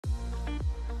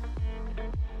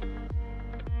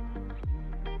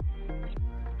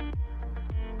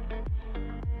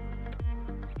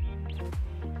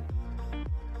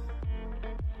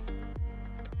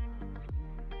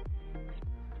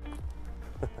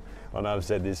I know I've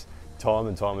said this time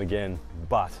and time again,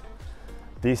 but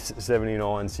this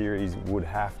 79 series would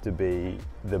have to be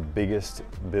the biggest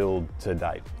build to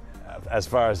date. As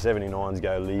far as 79s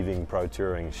go, leaving Pro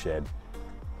Touring shed.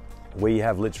 We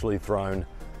have literally thrown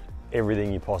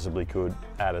everything you possibly could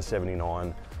at a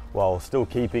 79 while still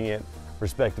keeping it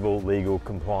respectable, legal,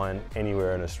 compliant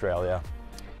anywhere in Australia.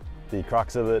 The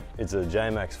crux of it, it's a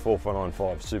JMACX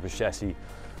 4495 super chassis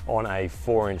on a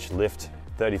 4-inch lift,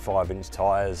 35-inch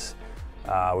tyres.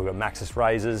 We've got Maxxis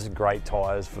razors, great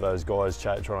tyres for those guys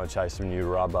trying to chase some new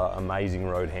rubber, amazing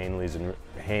road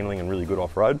handling and really good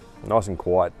off-road. Nice and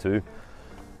quiet too.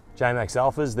 JMACX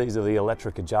Alphas, these are the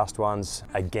electric adjust ones.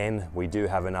 Again, we do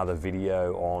have another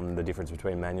video on the difference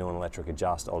between manual and electric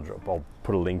adjust. I'll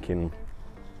put a link in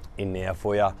there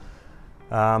for you.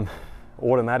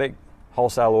 Automatic,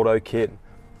 wholesale auto kit,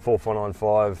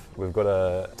 4495. We've got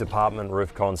a department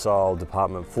roof console,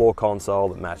 department floor console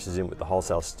that matches in with the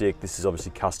wholesale stick. This is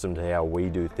obviously custom to how we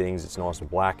do things. It's nice and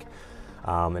black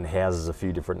and houses a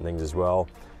few different things as well.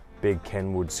 Big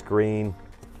Kenwood screen.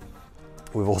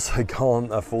 We've also gone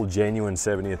a full genuine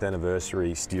 70th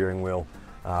anniversary steering wheel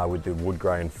with the wood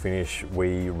grain finish.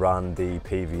 We run the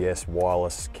PVS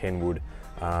wireless Kenwood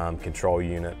control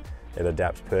unit. It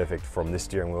adapts perfect from this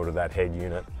steering wheel to that head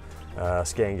unit.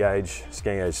 Scan gauge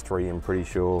 3, I'm pretty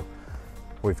sure.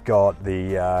 We've got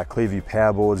the Clearview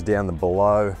power boards down the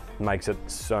below. Makes it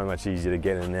so much easier to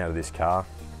get in and out of this car.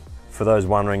 For those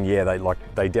wondering, yeah,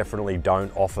 they definitely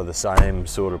don't offer the same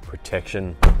sort of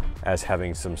protection as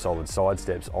having some solid side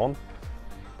steps on.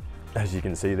 As you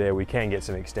can see there, we can get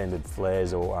some extended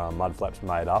flares or mud flaps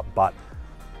made up, but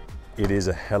it is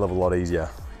a hell of a lot easier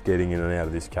getting in and out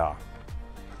of this car.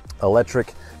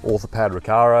 Electric orthopad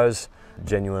Recaros,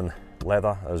 genuine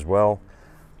leather as well.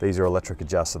 These are electric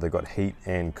adjust, so they've got heat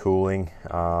and cooling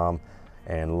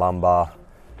and lumbar,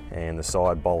 and the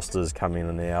side bolsters come in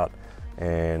and out,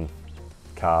 and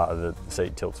the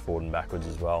seat tilts forward and backwards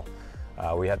as well.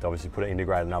 We had to obviously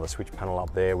integrate another switch panel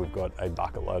up there. We've got a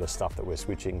bucket load of stuff that we're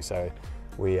switching, so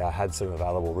we had some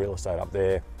available real estate up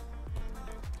there.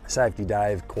 Safety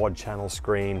Dave, quad channel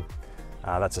screen.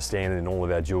 That's a standard in all of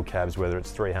our dual cabs, whether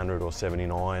it's 300 or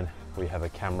 79. We have a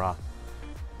camera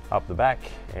up the back,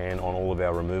 and on all of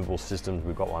our removable systems,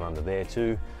 we've got one under there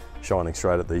too, shining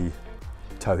straight at the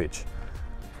tow hitch.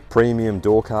 Premium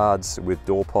door cards with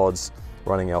door pods,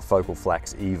 running our Focal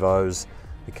Flax Evos,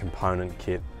 the component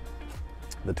kit.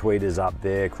 The tweeters up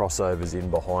there, crossovers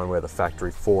in behind where the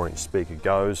factory 4-inch speaker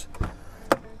goes.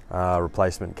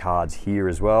 Replacement cards here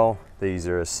as well. These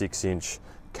are a 6-inch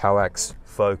coax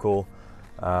focal.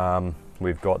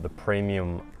 We've got the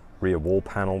premium rear wall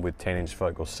panel with 10-inch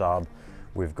focal sub.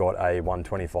 We've got a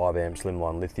 125 amp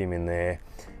slimline lithium in there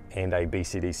and a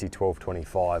BCDC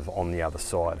 1225 on the other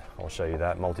side. I'll show you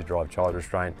that. Multi-drive child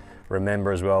restraint.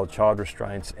 Remember as well, child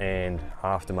restraints and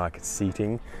aftermarket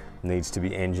seating needs to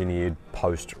be engineered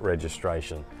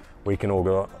post-registration. We can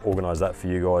organise that for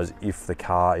you guys if the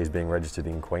car is being registered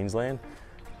in Queensland.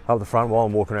 Up the front, while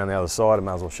I'm walking around the other side, I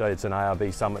may as well show you it's an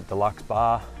ARB Summit Deluxe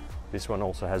bar. This one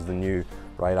also has the new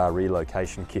radar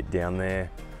relocation kit down there.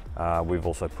 We've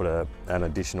also put an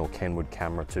additional Kenwood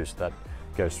camera too, so that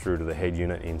goes through to the head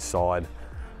unit inside.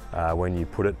 When you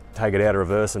take it out of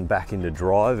reverse and back into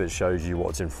drive, it shows you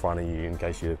what's in front of you in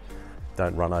case you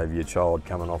don't run over your child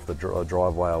coming off the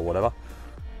driveway or whatever.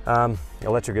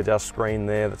 Electric adjust screen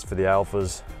there, that's for the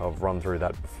Alphas. I've run through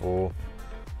that before.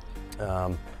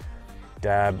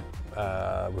 Dab,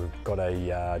 we've got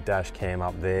a dash cam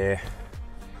up there.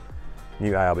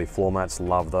 New ARB floor mats,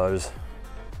 love those.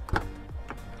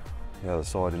 The other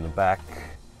side in the back,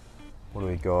 what do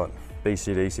we got?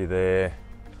 BCDC there,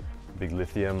 big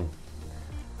lithium.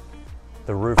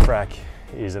 The roof rack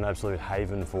is an absolute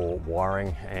haven for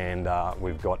wiring, and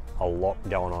we've got a lot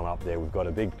going on up there. We've got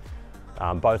a big,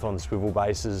 both on swivel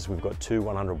bases, we've got two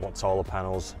 100-watt solar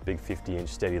panels, big 50-inch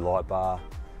steady light bar,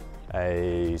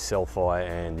 a Selfie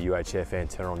and UHF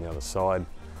antenna on the other side.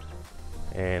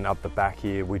 And up the back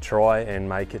here, we try and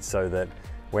make it so that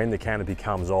when the canopy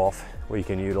comes off, we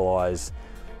can utilise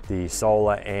the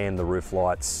solar and the roof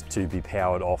lights to be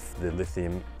powered off the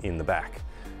lithium in the back.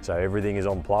 So everything is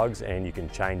on plugs, and you can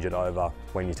change it over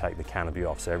when you take the canopy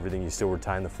off. So everything, you still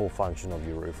retain the full function of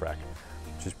your roof rack,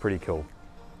 which is pretty cool.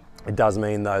 It does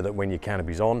mean though that when your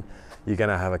canopy's on, you're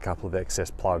gonna have a couple of excess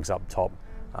plugs up top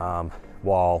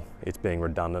while it's being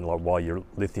redundant, like while your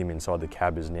lithium inside the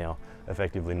cab is now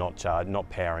effectively not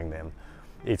powering them.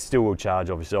 It still will charge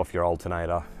obviously off your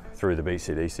alternator through the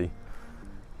BCDC.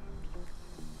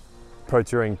 Pro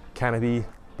Touring Canopy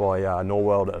by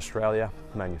Norweld Australia,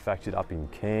 manufactured up in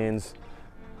Cairns.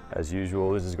 As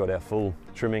usual, this has got our full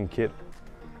trimming kit.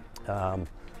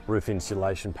 Roof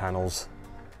insulation panels,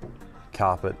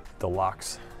 carpet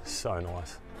deluxe, so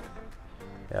nice.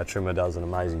 Our trimmer does an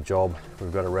amazing job.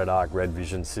 We've got a Red Arc Red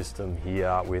Vision system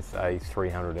here with a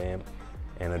 300 amp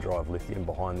Enerdrive lithium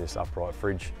behind this upright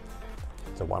fridge.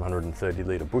 It's a 130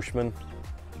 litre Bushman.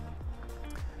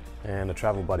 And a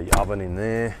Travel Buddy oven in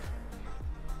there.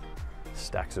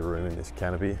 Stacks of room in this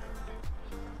canopy.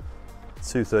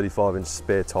 2 35-inch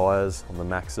spare tyres on the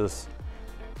Maxxis.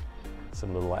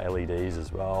 Some little LEDs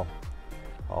as well.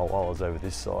 Oh, while I was over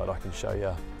this side, I can show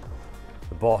you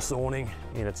the Boss awning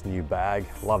in its new bag.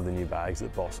 Love the new bags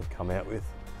that Boss have come out with.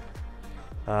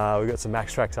 We've got some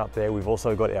Max Tracks up there. We've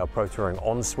also got our Pro Touring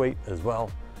ensuite as well.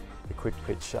 The quick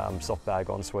pitch soft bag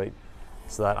ensuite.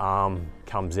 So that arm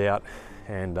comes out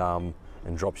and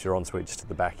drops your ensuite just to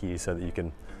the back here so that you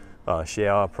can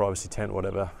shower, privacy tent,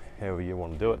 whatever, however you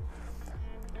want to do it.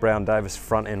 Brown Davis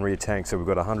front and rear tank. So we've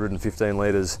got 115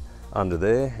 litres under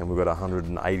there and we've got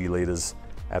 180 litres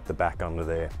at the back under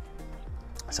there.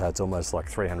 So it's almost like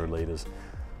 300 litres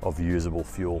of usable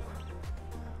fuel.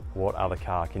 What other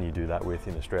car can you do that with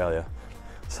in Australia?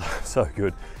 So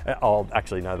good. Oh,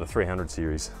 actually no, the 300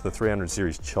 series. The 300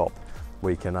 series chop,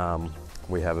 we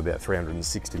have about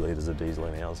 360 litres of diesel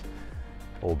in ours.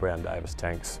 All Brown Davis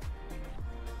tanks.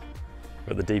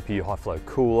 We've got the DPU high flow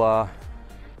cooler.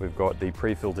 We've got the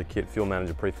pre-filter kit, fuel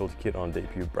manager pre-filter kit on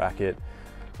DPU bracket.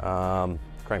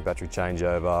 Crank battery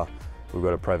changeover. We've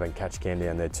got a Provent catch can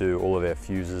down there too. All of our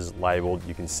fuses labelled.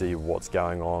 You can see what's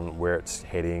going on, where it's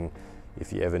heading.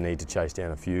 If you ever need to chase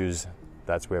down a fuse,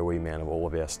 that's where we mount all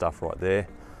of our stuff right there.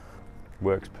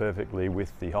 Works perfectly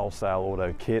with the Wholesale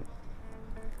Auto kit.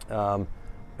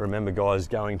 Remember guys,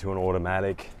 going to an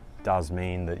automatic does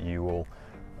mean that you will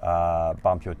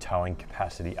bump your towing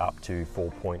capacity up to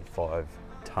 4.5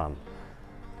 tonne.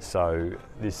 So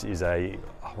this is a,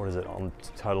 what is it on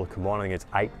total combined? I think it's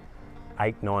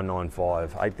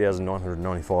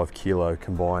 8,995 kilo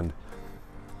combined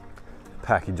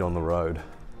package on the road.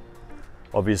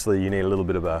 Obviously you need a little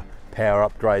bit of a power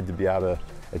upgrade to be able to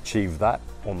achieve that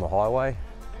on the highway.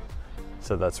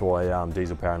 So that's why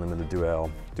Diesel Power Unlimited do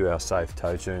our safe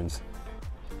tow tunes.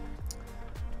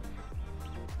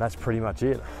 That's pretty much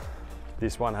it.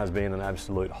 This one has been an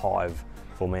absolute hive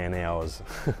for man hours.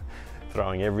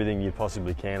 Throwing everything you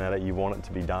possibly can at it. You want it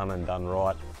to be done and done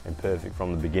right and perfect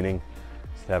from the beginning.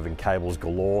 Just having cables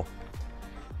galore,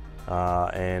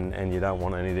 and you don't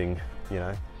want anything, you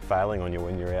know, failing on you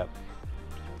when you're out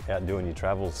doing your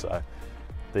travels. So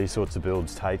these sorts of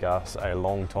builds take us a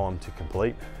long time to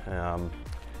complete.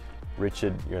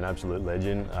 Richard, you're an absolute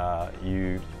legend.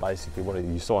 You basically,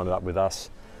 you signed up with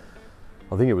us,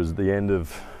 I think it was the end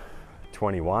of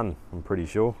 21, I'm pretty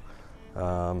sure.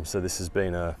 So this has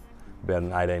been about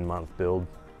an 18-month build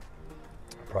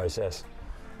process.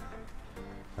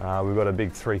 We've got a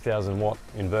big 3000 watt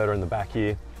inverter in the back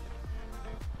here.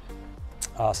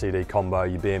 RCD combo,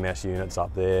 your BMS units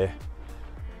up there.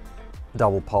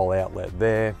 Double pole outlet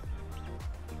there.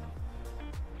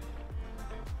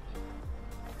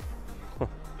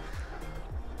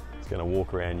 It's gonna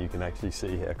walk around, you can actually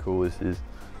see how cool this is.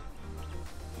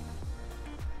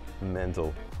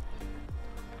 Mental.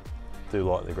 Do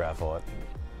like the graphite.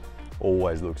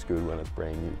 Always looks good when it's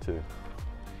brand new too.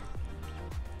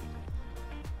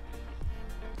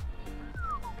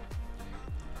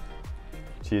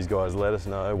 Cheers guys, let us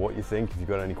know what you think. If you've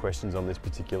got any questions on this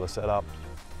particular setup,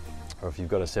 or if you've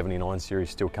got a 79 series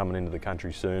still coming into the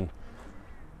country soon,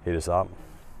 hit us up.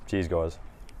 Cheers guys.